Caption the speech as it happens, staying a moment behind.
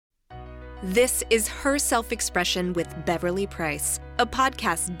This is Her Self-Expression with Beverly Price, a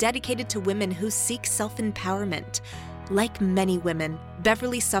podcast dedicated to women who seek self-empowerment. Like many women,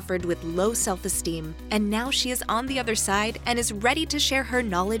 Beverly suffered with low self-esteem, and now she is on the other side and is ready to share her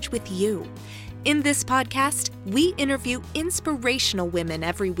knowledge with you. In this podcast, we interview inspirational women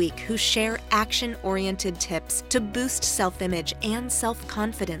every week who share action-oriented tips to boost self-image and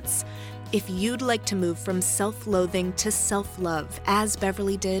self-confidence. If you'd like to move from self-loathing to self-love, as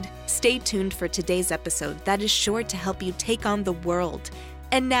Beverly did, stay tuned for today's episode that is sure to help you take on the world.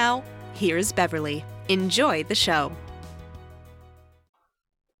 And now, here's Beverly. Enjoy the show.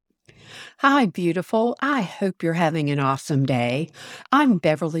 Hi, beautiful. I hope you're having an awesome day. I'm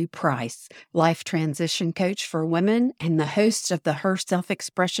Beverly Price, life transition coach for women and the host of the Her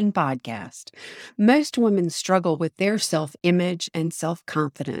Self-Expression podcast. Most women struggle with their self-image and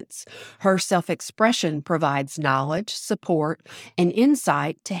self-confidence. Her Self-Expression provides knowledge, support, and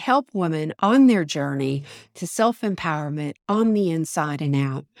insight to help women on their journey to self-empowerment on the inside and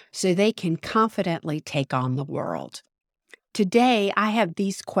out so they can confidently take on the world. Today, I have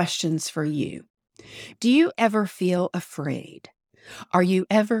these questions for you. Do you ever feel afraid? Are you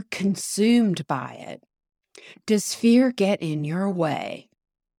ever consumed by it? Does fear get in your way?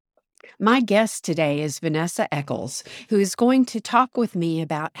 My guest today is VANESSA ECHOLS, who is going to talk with me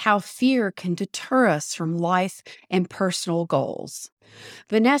about how fear can deter us from life and personal goals.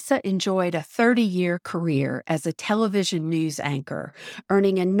 VANESSA enjoyed a 30-year career as a television news anchor,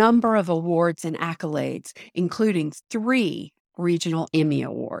 earning a number of awards and accolades, including 3 Regional Emmy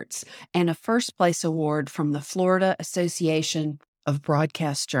Awards and a first-place award from the Florida Association of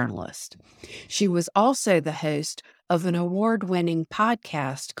Broadcast Journalists. She was also the host of an award-winning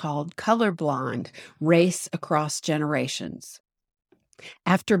podcast called Colorblind: Race Across Generations.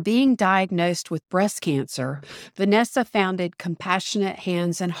 After being diagnosed with breast cancer, VANESSA founded Compassionate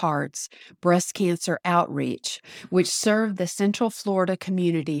Hands and Hearts Breast Cancer Outreach, which served the Central Florida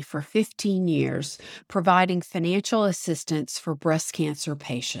community for 15 years, providing financial assistance for breast cancer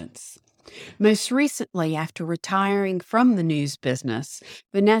patients. Most recently, after retiring from the news business,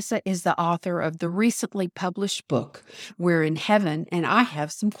 VANESSA is the author of the recently published book, We're in Heaven and I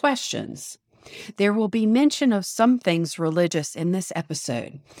Have Some Questions. There will be mention of some things religious in this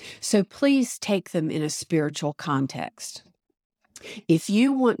episode, so please take them in a spiritual context. If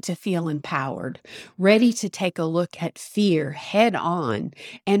you want to feel empowered, ready to take a look at fear head on,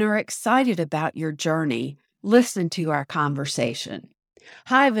 and are excited about your journey, listen to our conversation.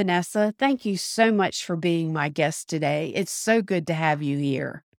 Hi, VANESSA. Thank you so much for being my guest today. It's so good to have you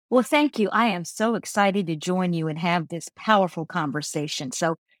here. Well, thank you. I am so excited to join you and have this powerful conversation.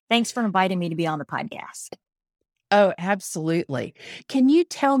 So thanks for inviting me to be on the podcast. Oh, absolutely. Can you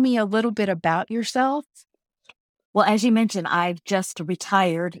tell me a little bit about yourself? Well, as you mentioned, I've just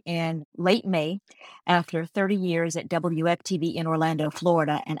retired in late May after 30 years at WFTV in Orlando,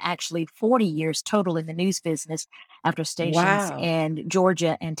 Florida, and actually 40 years total in the news business after stations in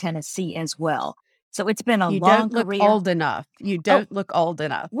Georgia and Tennessee as well. So it's been a long career. You don't look old enough. You don't look old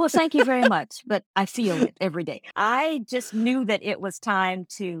enough. Well, thank you very much, but I feel it every day. I just knew that it was time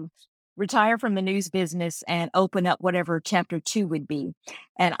to retire from the news business and open up whatever chapter 2 would be.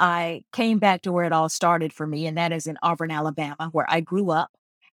 And I came back to where it all started for me, and that is in Auburn, Alabama, where I grew up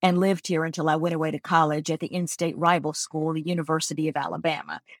and lived here until I went away to college at the in-state rival school, the University of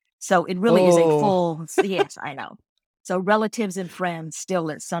Alabama. So it really is a full, yes, I know. So relatives and friends still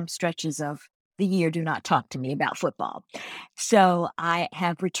at some stretches of the year do not talk to me about football. So I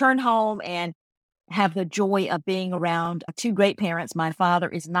have returned home and have the joy of being around 2 great parents. My father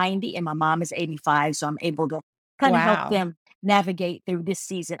is 90 and my mom is 85. So I'm able to kind of help them navigate through this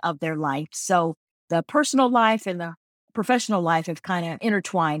season of their life. So the personal life and the professional life have kind of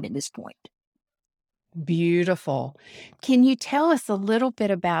intertwined at this point. Beautiful. Can you tell us a little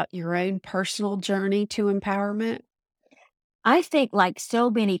bit about your own personal journey to empowerment? I think, like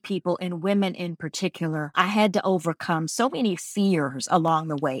so many people and women in particular, I had to overcome so many fears along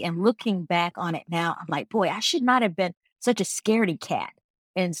the way. And looking back on it now, I'm like, boy, I should not have been such a scaredy cat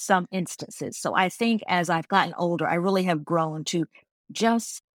in some instances. So I think as I've gotten older, I really have grown to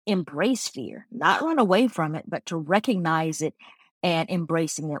just embrace fear, not run away from it, but to recognize it and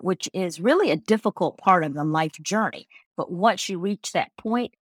embracing it, which is really a difficult part of the life journey. But once you reach that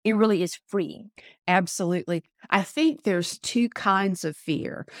point, it really is freeing. Absolutely. I think there's 2 kinds of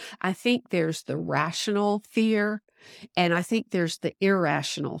fear. I think there's the rational fear, and I think there's the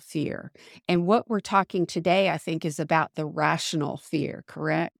irrational fear. And what we're talking today, I think, is about the rational fear,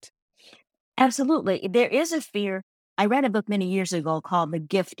 correct? Absolutely. There is a fear. I read a book many years ago called The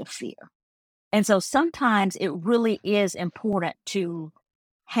Gift of Fear. And so sometimes it really is important to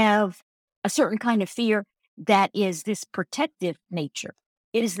have a certain kind of fear that is this protective nature.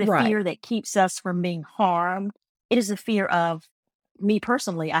 It is the Right. fear that keeps us from being harmed. It is the fear of me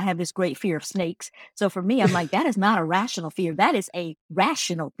personally. I have this great fear of snakes. So for me, I'm like, that is not a rational fear. That is a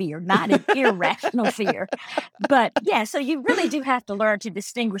rational fear, not an irrational fear. But yeah, so you really do have to learn to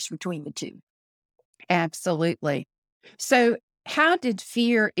distinguish between the two. Absolutely. So, how did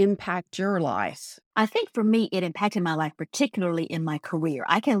fear impact your life? I think for me, it impacted my life, particularly in my career.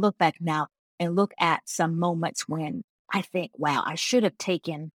 I can look back now and look at some moments when I think, wow, I should have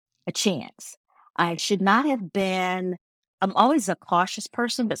taken a chance. I should not have been, I'm always a cautious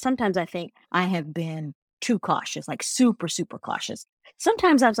person, but sometimes I think I have been too cautious, like super, super cautious.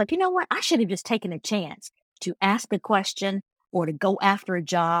 Sometimes I was like, you know what? I should have just taken a chance to ask a question or to go after a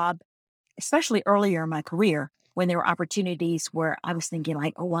job, especially earlier in my career when there were opportunities where I was thinking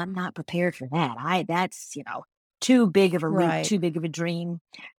like, oh, I'm not prepared for that. That's, too big of a leap, Right. too big of a dream.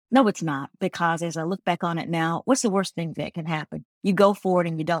 No, it's not. Because as I look back on it now, what's the worst thing that can happen? You go for it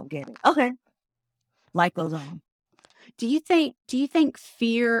and you don't get it. Okay. Life goes on. Do you think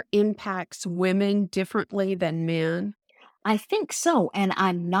fear impacts women differently than men? I think so. And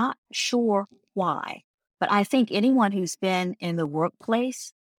I'm not sure why, but I think anyone who's been in the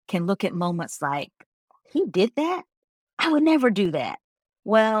workplace can look at moments like, he did that? I would never do that.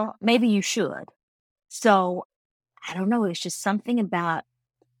 Well, maybe you should. So I don't know. It's just something about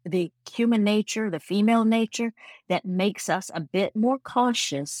the human nature, the female nature, that makes us a bit more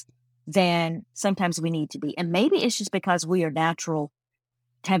cautious than sometimes we need to be. And maybe it's just because we are natural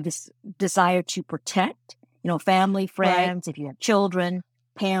to have this desire to protect, family, Right. friends, if you have children,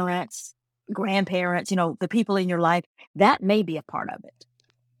 parents, grandparents, the people in your life, that may be a part of it.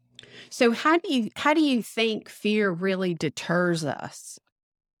 So how do you think fear really deters us?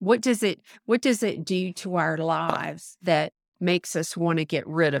 What does it do to our lives that makes us want to get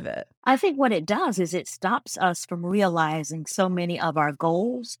rid of it? I think what it does is it stops us from realizing so many of our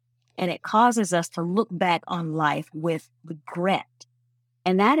goals, and it causes us to look back on life with regret.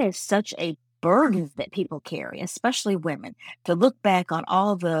 And that is such a burden that people carry, especially women, to look back on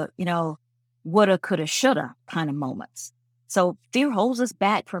all the, woulda, coulda, shoulda kind of moments. So fear holds us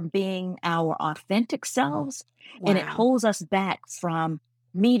back from being our authentic selves, and it Wow. holds us back from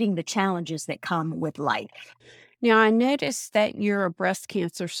meeting the challenges that come with life. Now, I noticed that you're a breast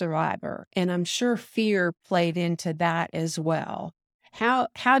cancer survivor, and I'm sure fear played into that as well. How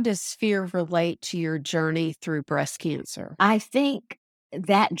does fear relate to your journey through breast cancer? I think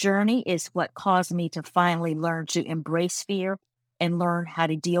that journey is what caused me to finally learn to embrace fear and learn how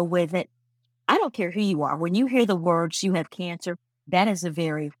to deal with it. I don't care who you are. When you hear the words you have cancer, that is a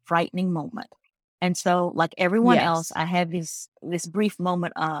very frightening moment. And so, like everyone else, Yes. I have this brief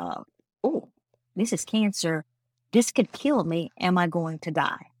moment of, oh, this is cancer. This could kill me. Am I going to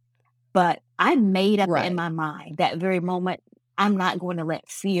die? But I made up in Right. my mind that very moment, I'm not going to let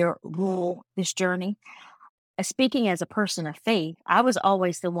fear rule this journey. Speaking as a person of faith, I was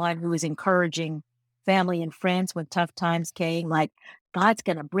always the one who was encouraging family and friends when tough times came, like, God's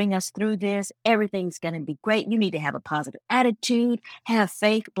going to bring us through this. Everything's going to be great. You need to have a positive attitude, have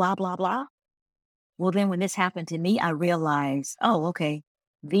faith, blah, blah, blah. Well, then when this happened to me, I realized, oh, okay,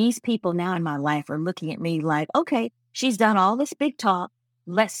 these people now in my life are looking at me like, okay, she's done all this big talk.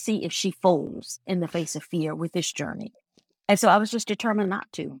 Let's see if she folds in the face of fear with this journey. And so I was just determined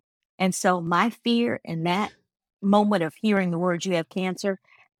not to. And so my fear in that moment of hearing the words, you have cancer,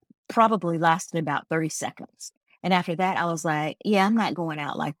 probably lasted about 30 seconds. And after that, I was like, yeah, I'm not going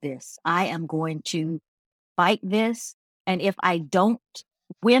out like this. I am going to fight this. And if I don't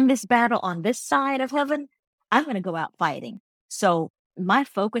win this battle on this side of heaven, I'm going to go out fighting. So my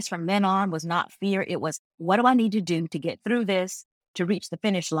focus from then on was not fear. It was, what do I need to do to get through this, to reach the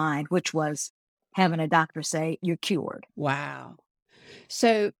finish line, which was having a doctor say, you're cured. Wow.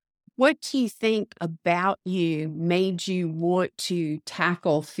 So, what do you think about you made you want to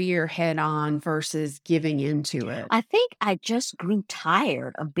tackle fear head on versus giving into it? I think I just grew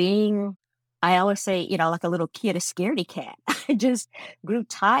tired of being, I always say, like a little kid, a scaredy cat. I just grew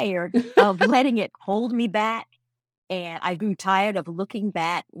tired of letting it hold me back. And I grew tired of looking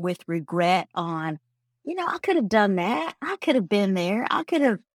back with regret on, I could have done that. I could have been there. I could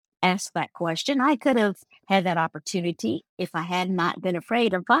have asked that question. I could have had that opportunity if I had not been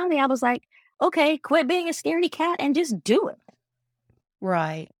afraid. And finally, I was like, okay, quit being a scaredy cat and just do it.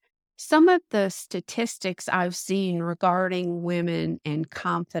 Right. Some of the statistics I've seen regarding women and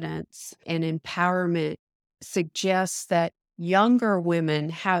confidence and empowerment suggests that younger women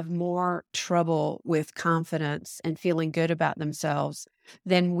have more trouble with confidence and feeling good about themselves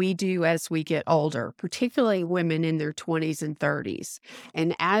than we do as we get older, particularly women in their 20s and 30s.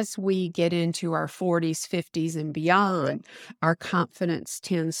 And as we get into our 40s, 50s, and beyond, our confidence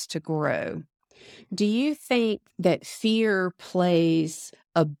tends to grow. Do you think that fear plays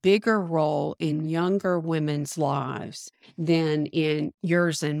a bigger role in younger women's lives than in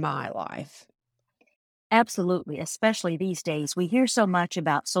yours and my life? Absolutely, especially these days. We hear so much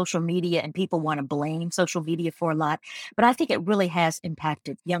about social media and people want to blame social media for a lot, but I think it really has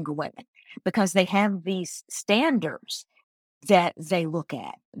impacted younger women because they have these standards that they look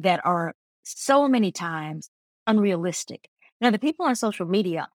at that are so many times unrealistic. Now, the people on social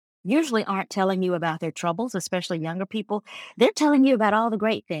media usually aren't telling you about their troubles, especially younger people. They're telling you about all the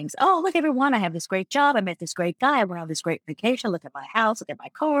great things. Oh, look, everyone, I have this great job. I met this great guy. I went on this great vacation. Look at my house. Look at my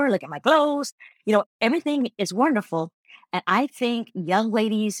car. Look at my clothes. Everything is wonderful. And I think young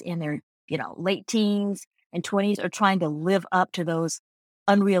ladies in their, late teens and 20s are trying to live up to those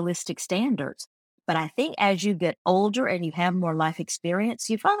unrealistic standards. But I think as you get older and you have more life experience,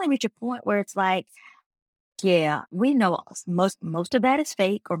 you finally reach a point where it's like, yeah, we know most of that is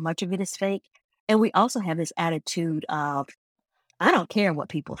fake or much of it is fake. And we also have this attitude of, I don't care what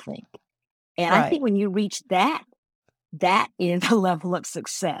people think. And I Right. think when you reach that, that is a level of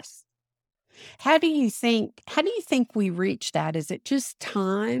success. How do you think we reach that? Is it just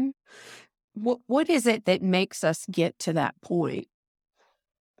time? What is it that makes us get to that point?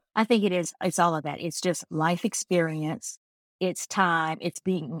 I think it's all of that. It's just life experience. It's time. It's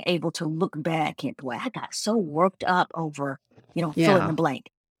being able to look back and boy, I got so worked up over, fill in Yeah. the blank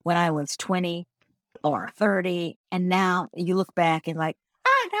when I was 20 or 30. And now you look back and like,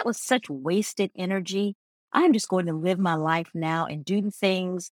 that was such wasted energy. I'm just going to live my life now and do the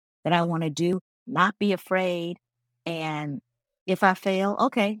things that I want to do, not be afraid. And if I fail,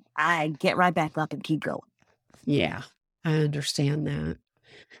 okay, I get right back up and keep going. Yeah. I understand that.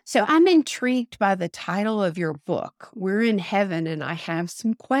 So I'm intrigued by the title of your book. We're in heaven and I have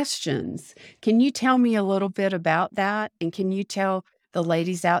some questions. Can you tell me a little bit about that? And can you tell the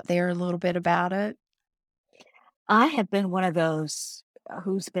ladies out there a little bit about it? I have been one of those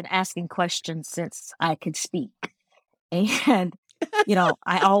who's been asking questions since I could speak. And,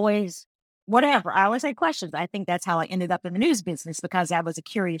 I always, whatever, I always had questions. I think that's how I ended up in the news business because I was a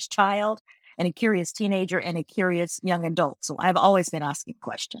curious child and a curious teenager and a curious young adult. So I've always been asking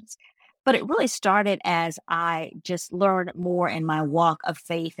questions. But it really started as I just learned more in my walk of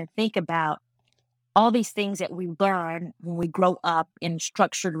faith and think about all these things that we learn when we grow up in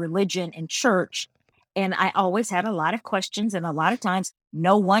structured religion and church. And I always had a lot of questions, and a lot of times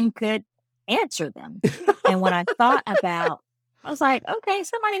no one could answer them. And when I thought about, I was like, okay,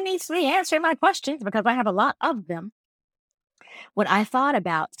 somebody needs to be answering my questions because I have a lot of them. When I thought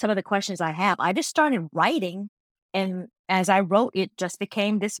about some of the questions I have, I just started writing. And as I wrote, it just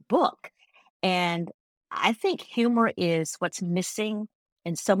became this book. And I think humor is what's missing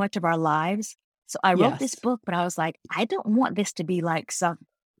in so much of our lives. So I wrote this Yes. book, but I was like, I don't want this to be like some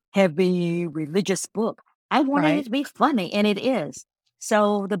heavy religious book. I wanted it Right. to be funny, and it is.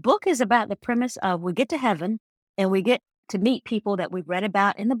 So the book is about the premise of we get to heaven and we get to meet people that we've read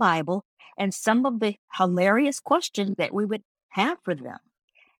about in the Bible and some of the hilarious questions that we would have for them.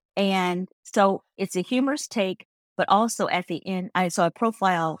 And so it's a humorous take, but also at the end, I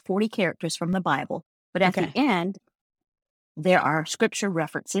profile 40 characters from the Bible, but at the Okay. end, there are scripture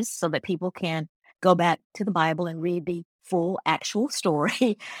references so that people can go back to the Bible and read the full actual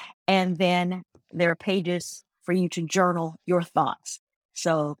story. And then there are pages for you to journal your thoughts.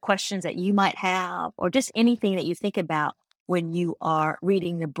 So, questions that you might have, or just anything that you think about when you are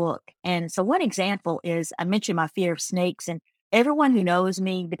reading the book. And so, one example is I mentioned my fear of snakes, and everyone who knows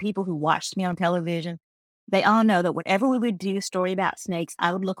me, the people who watched me on television, they all know that whenever we would do a story about snakes,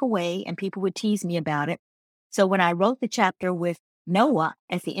 I would look away and people would tease me about it. So when I wrote the chapter with Noah,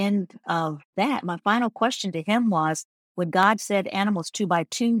 at the end of that, my final question to him was, when God said animals two by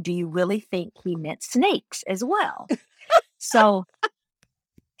two, do you really think he meant snakes as well? So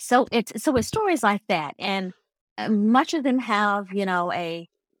it's stories like that. And much of them have, I'd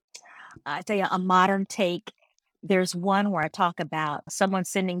say a modern take. There's one where I talk about someone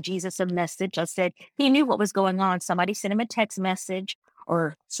sending Jesus a message. I said he knew what was going on. Somebody sent him a text message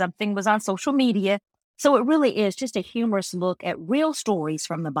or something was on social media. So it really is just a humorous look at real stories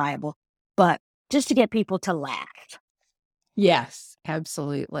from the Bible, but just to get people to laugh. Yes,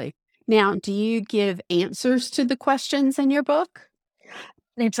 absolutely. Now, do you give answers to the questions in your book?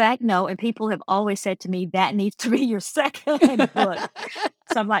 In fact, no. And people have always said to me, that needs to be your second book.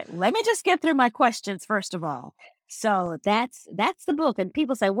 So I'm like, let me just get through my questions first of all. So that's the book. And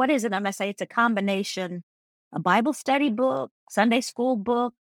people say, what is it? I'm going to say it's a combination, a Bible study book, Sunday school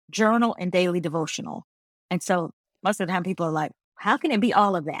book, journal, and daily devotional. And so most of the time people are like, how can it be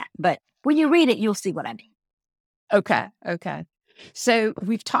all of that? But when you read it, you'll see what I mean. Okay. Okay. So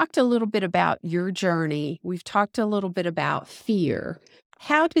we've talked a little bit about your journey. We've talked a little bit about fear.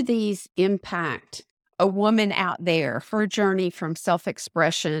 How do these impact a woman out there for a journey from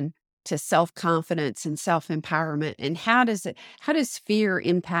self-expression to self-confidence and self-empowerment? And how does fear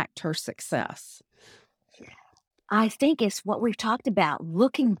impact her success? I think it's what we've talked about,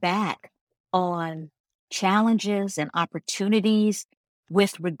 looking back on challenges and opportunities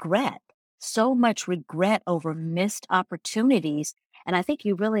with regret. So much regret over missed opportunities. And I think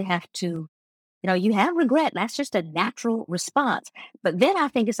you really have to, you have regret. That's just a natural response. But then I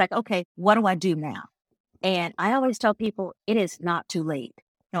think it's like, okay, what do I do now? And I always tell people it is not too late.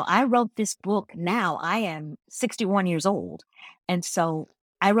 I wrote this book now. I am 61 years old. And so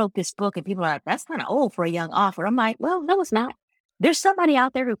I wrote this book and people are like, that's kind of old for a young author. I'm like, well, no, it's not. There's somebody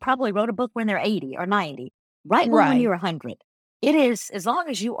out there who probably wrote a book when they're 80 or 90, right when Right. you're 100. It is, as long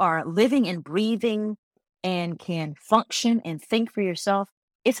as you are living and breathing and can function and think for yourself,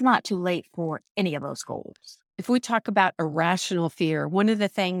 it's not too late for any of those goals. If we talk about irrational fear, one of the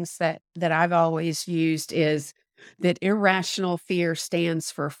things that I've always used is that irrational fear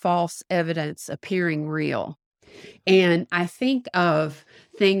stands for false evidence appearing real. And I think of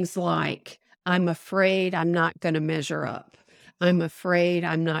things like, I'm afraid I'm not going to measure up. I'm afraid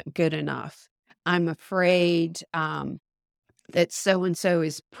I'm not good enough. I'm afraid that so-and-so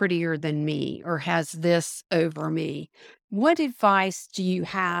is prettier than me or has this over me. What advice do you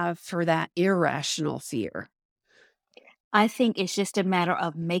have for that irrational fear? I think it's just a matter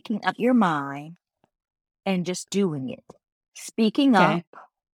of making up your mind and just doing it, speaking up, Okay.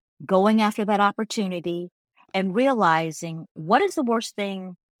 going after that opportunity, and realizing what is the worst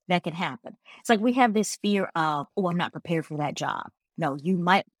thing that can happen. It's like we have this fear of, oh, I'm not prepared for that job. No, you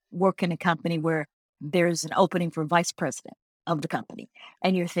might work in a company where there's an opening for vice president of the company,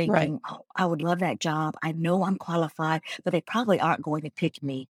 and you're Right. thinking, oh, I would love that job. I know I'm qualified, but they probably aren't going to pick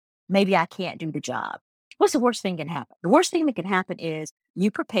me. Maybe I can't do the job. What's the worst thing that can happen? The worst thing that can happen is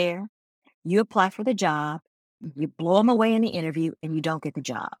you prepare, you apply for the job, you blow them away in the interview, and you don't get the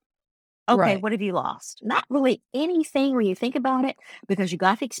job. Okay, Right. what have you lost? Not really anything when you think about it, because you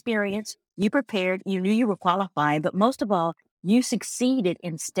got the experience, you prepared, you knew you were qualified, but most of all, you succeeded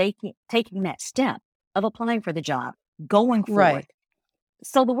in taking that step of applying for the job, going for Right. it.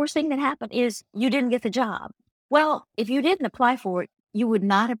 So the worst thing that happened is you didn't get the job. Well, if you didn't apply for it, you would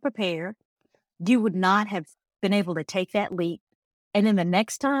not have prepared. You would not have been able to take that leap. And then the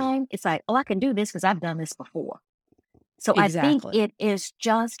next time, it's like, oh, I can do this because I've done this before. So I think Exactly. it is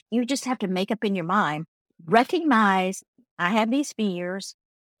just, you just have to make up in your mind, recognize I have these fears.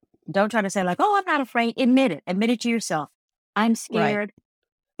 Don't try to say like, oh, I'm not afraid. Admit it. Admit it to yourself. I'm Right. scared,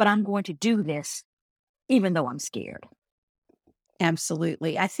 but I'm going to do this even though I'm scared.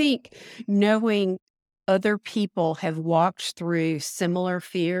 Absolutely. I think knowing other people have walked through similar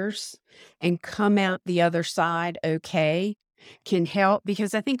fears and come out the other side okay can help,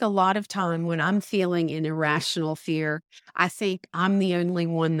 because I think a lot of time when I'm feeling an irrational fear, I think I'm the only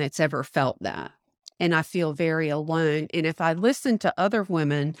one that's ever felt that. And I feel very alone. And if I listen to other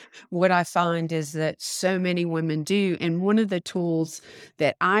women, what I find is that so many women do. And one of the tools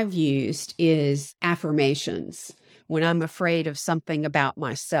that I've used is affirmations when I'm afraid of something about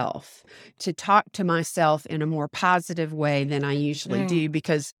myself, to talk to myself in a more positive way than I usually Mm, do,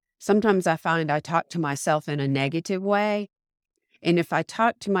 because sometimes I find I talk to myself in a negative way. And if I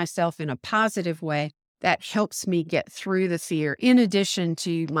talk to myself in a positive way, that helps me get through the fear in addition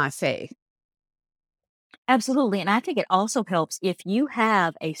to my faith. absolutely. And I think it also helps if you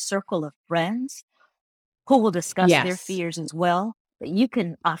have a circle of friends who will discuss their Yes. fears as well, that you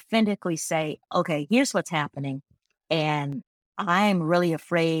can authentically say, okay, here's what's happening. And I'm really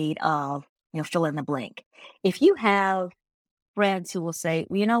afraid of, fill in the blank. If you have friends who will say,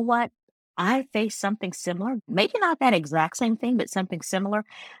 well, you know what? I faced something similar, maybe not that exact same thing, but something similar.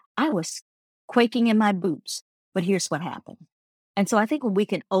 I was quaking in my boots, but here's what happened. And so I think when we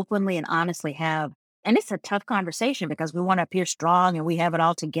can openly and honestly have, and it's a tough conversation because we want to appear strong and we have it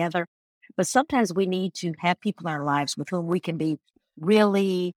all together, but sometimes we need to have people in our lives with whom we can be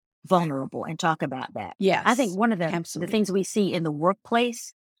really vulnerable and talk about that. I think Yes. one of the Absolutely. things we see in the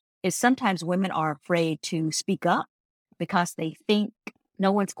workplace is sometimes women are afraid to speak up because they think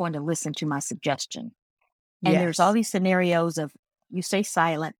no one's going to listen to my suggestion. And there's all Yes. these scenarios of you stay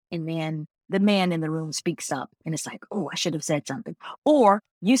silent and then the man in the room speaks up and it's like, oh, I should have said something. Or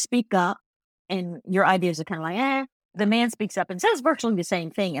you speak up and your ideas are kind of like, the man speaks up and says virtually the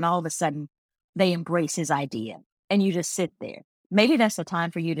same thing. And all of a sudden they embrace his idea and you just sit there. Maybe that's the time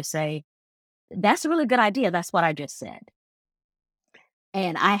for you to say, that's a really good idea. That's what I just said.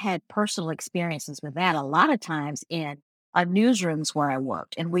 And I had personal experiences with that a lot of times in newsrooms where I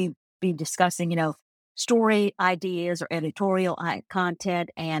worked. And we'd be discussing, story ideas or editorial content.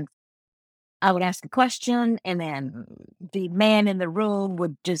 And I would ask a question, and then the man in the room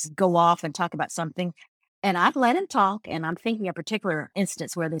would just go off and talk about something. And I'd let him talk. And I'm thinking a particular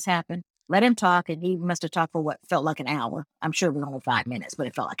instance where this happened. Let him talk. And he must have talked for what felt like an hour. I'm sure it was only 5 minutes, but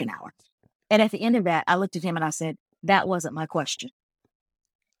it felt like an hour. And at the end of that, I looked at him and I said, that wasn't my question.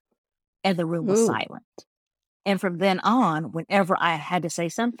 And the room was silent. And from then on, whenever I had to say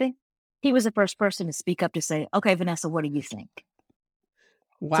something, he was the first person to speak up to say, okay, Vanessa, what do you think?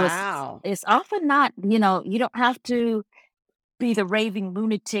 Wow. So it's often not, you don't have to be the raving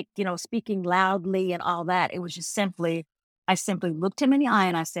lunatic, speaking loudly and all that. It was just I simply looked him in the eye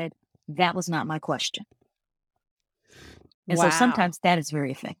and I said, that was not my question. And so sometimes that is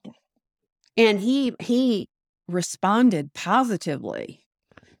very effective. And he responded positively.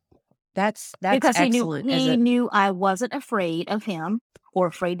 That's because excellent. He knew I wasn't afraid of him or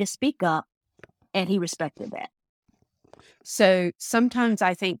afraid to speak up, and he respected that. So sometimes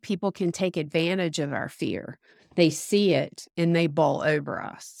I think people can take advantage of our fear. They see it and they bowl over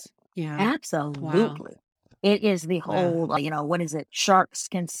us. Yeah. Absolutely. Wow. It is the whole, what is it? Sharks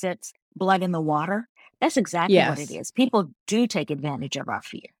can sense blood in the water. That's exactly what it is. People do take advantage of our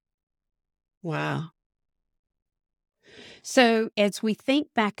fear. Wow. So as we think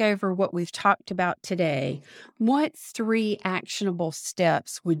back over what we've talked about today, what 3 actionable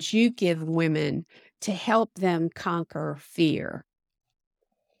steps would you give women to help them conquer fear?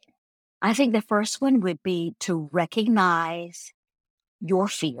 I think the first one would be to recognize your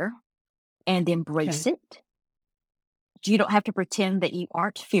fear and embrace it. You don't have to pretend that you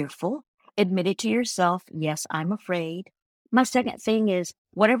aren't fearful. Admit it to yourself. Yes, I'm afraid. My second thing is,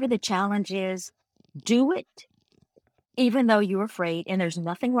 whatever the challenge is, do it. Even though you're afraid, and there's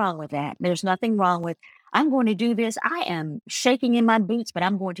nothing wrong with that. There's nothing wrong with, I'm going to do this. I am shaking in my boots, but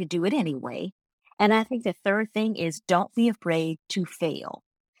I'm going to do it anyway. And I think the third thing is, don't be afraid to fail.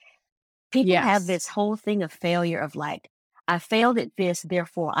 People have this whole thing of failure of like, I failed at this,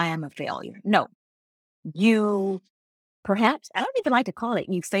 therefore I am a failure. No, perhaps, I don't even like to call it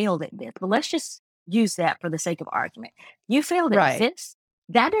you failed at this, but let's just use that for the sake of argument. You failed at this.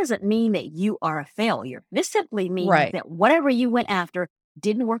 That doesn't mean that you are a failure. This simply means that whatever you went after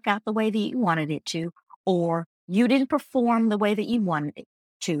didn't work out the way that you wanted it to, or you didn't perform the way that you wanted it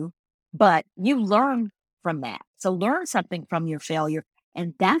to, but you learned from that. So learn something from your failure,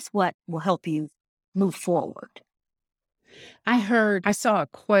 and that's what will help you move forward. I saw a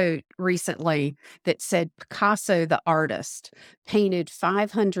quote recently that said Picasso, the artist, painted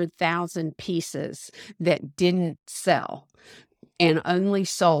 500,000 pieces that didn't sell and only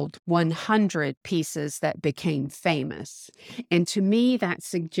sold 100 pieces that became famous. And to me, that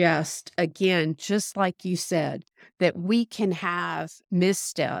suggests, again, just like you said, that we can have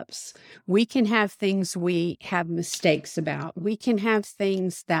missteps. We can have things we have mistakes about. We can have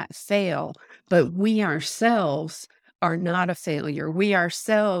things that fail, but we ourselves are not a failure. We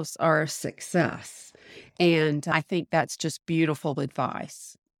ourselves are a success. And I think that's just beautiful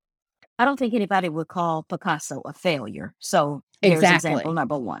advice. I don't think anybody would call Picasso a failure. So there's example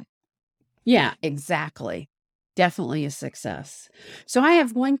number 1. Yeah, exactly. Definitely a success. So I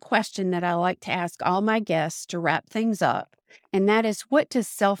have one question that I like to ask all my guests to wrap things up. And that is, what does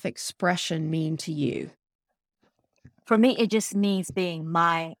self-expression mean to you? For me, it just means being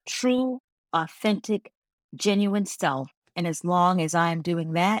my true, authentic, genuine self. And as long as I'm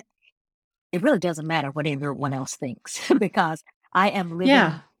doing that, it really doesn't matter what everyone else thinks because I am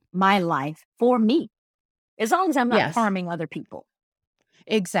living my life for me, as long as I'm not harming other people.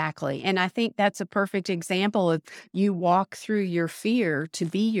 Exactly. And I think that's a perfect example of you walk through your fear to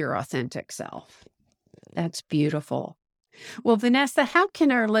be your authentic self. That's beautiful. Well, Vanessa, how can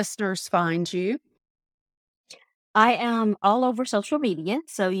our listeners find you? I am all over social media,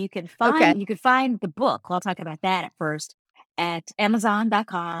 so you can find the book. I'll talk about that at first at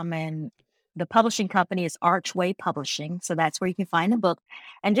Amazon.com, and the publishing company is Archway Publishing, so that's where you can find the book.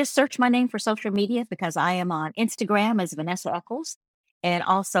 And just search my name for social media because I am on Instagram as Vanessa Echols, and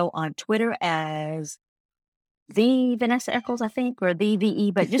also on Twitter as the Vanessa Echols, I think, or the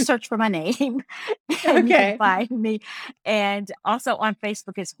VE, but just search for my name and you can find me. And also on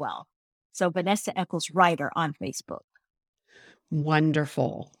Facebook as well. So Vanessa Echols Writer on Facebook.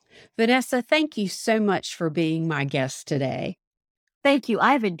 Wonderful. Vanessa, thank you so much for being my guest today. Thank you.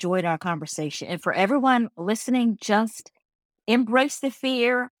 I've enjoyed our conversation. And for everyone listening, just embrace the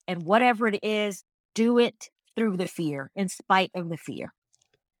fear, and whatever it is, do it through the fear, in spite of the fear.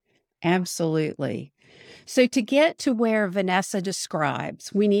 Absolutely. So, to get to where Vanessa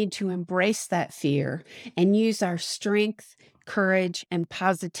describes, we need to embrace that fear and use our strength, courage, and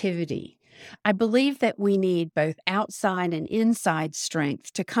positivity. I believe that we need both outside and inside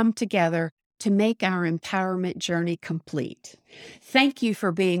strength to come together to make our empowerment journey complete. Thank you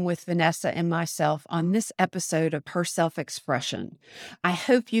for being with Vanessa and myself on this episode of Her Self Expression. I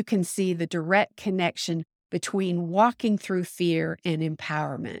hope you can see the direct connection between walking through fear and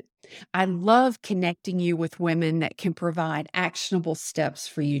empowerment. I love connecting you with women that can provide actionable steps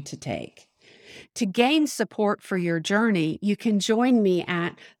for you to take. To gain support for your journey, you can join me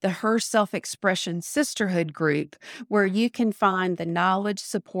at the Her Self Expression Sisterhood group, where you can find the knowledge,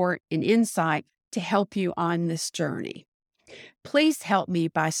 support, and insight to help you on this journey. Please help me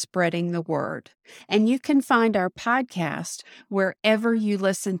by spreading the word. And you can find our podcast wherever you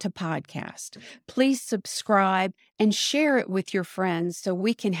listen to podcasts. Please subscribe and share it with your friends so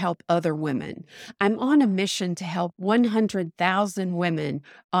we can help other women. I'm on a mission to help 100,000 women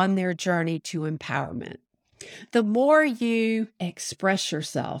on their journey to empowerment. The more you express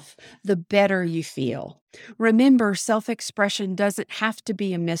yourself, the better you feel. Remember, self-expression doesn't have to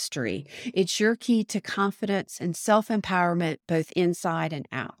be a mystery. It's your key to confidence and self-empowerment, both inside and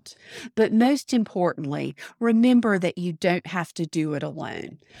out. But most importantly, remember that you don't have to do it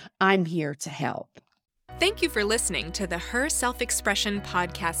alone. I'm here to help. Thank you for listening to the Her Self-Expression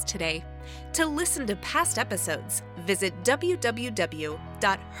podcast today. To listen to past episodes, visit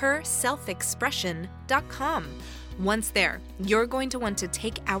www.herselfexpression.com. Once there, you're going to want to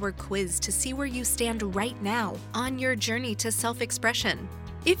take our quiz to see where you stand right now on your journey to self-expression.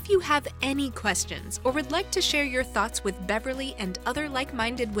 If you have any questions or would like to share your thoughts with Beverly and other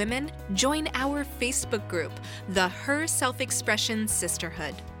like-minded women, join our Facebook group, the Her Self-Expression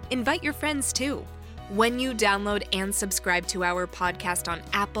Sisterhood. Invite your friends too. When you download and subscribe to our podcast on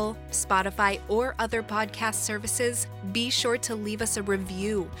Apple, Spotify, or other podcast services, be sure to leave us a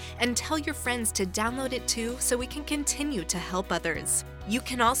review and tell your friends to download it too so we can continue to help others. You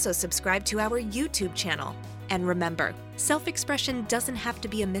can also subscribe to our YouTube channel. And remember, self-expression doesn't have to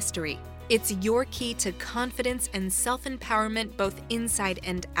be a mystery. It's your key to confidence and self-empowerment both inside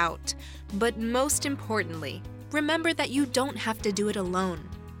and out. But most importantly, remember that you don't have to do it alone.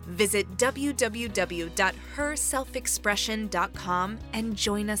 Visit www.herselfexpression.com and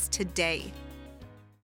join us today.